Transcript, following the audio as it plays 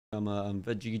I'm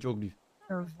VED Joglu.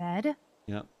 You're VED?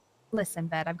 Yeah. Listen,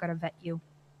 VED, I've got to vet you.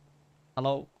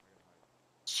 Hello.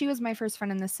 She was my first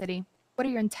friend in this city. What are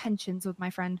your intentions with my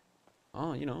friend?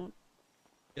 Oh, you know,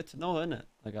 get to know her, innit?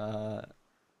 Like,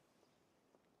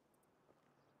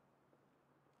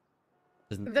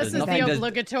 This is the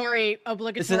obligatory.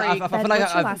 Listen, I feel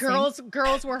like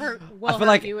girls will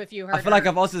hurt you if you hurt I feel like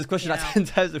I've answered this question like 10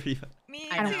 times already.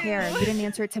 I don't care. You didn't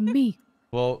answer it to me.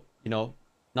 Well, you know,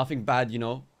 nothing bad, you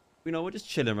know. We're just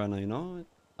chilling right now, you know.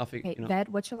 Nothing. Hey, you know. VED,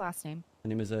 what's your last name? My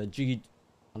name is Jiggy.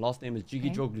 My last name is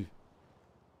Jiggy Joglu.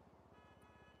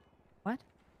 What?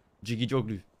 Jiggy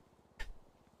Joglu.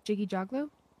 Jiggy Joglu?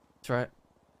 That's right.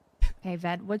 Okay,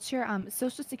 VED, what's your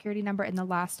social security number and the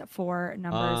last 4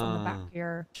 numbers on the back of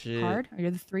your card? Are you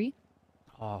the 3?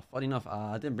 Oh, funny enough,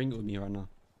 I didn't bring it with me right now.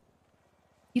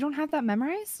 You don't have that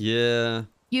memorized? Yeah.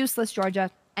 Useless,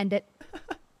 Georgia. End it.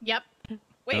 Yep.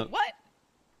 Wait, what?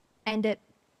 End it.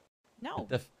 No.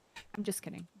 I'm just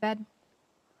kidding. VED,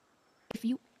 if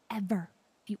you ever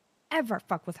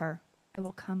fuck with her, I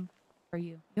will come for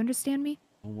you. You understand me?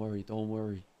 Don't worry, don't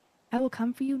worry. I will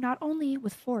come for you not only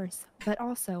with force, but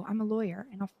also I'm a lawyer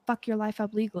and I'll fuck your life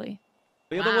up legally.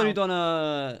 But you're the one who done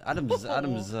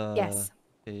Adam's yes.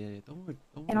 Yeah, don't worry.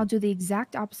 And I'll do the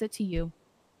exact opposite to you.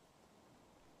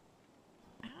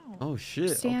 Ow. Oh shit.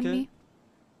 Understand me?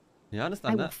 Yeah, I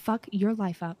understand that. I will fuck your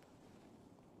life up.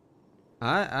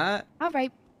 Alright. All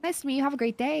right. Nice to meet you. Have a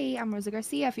great day. I'm Rosa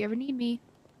Garcia if you ever need me.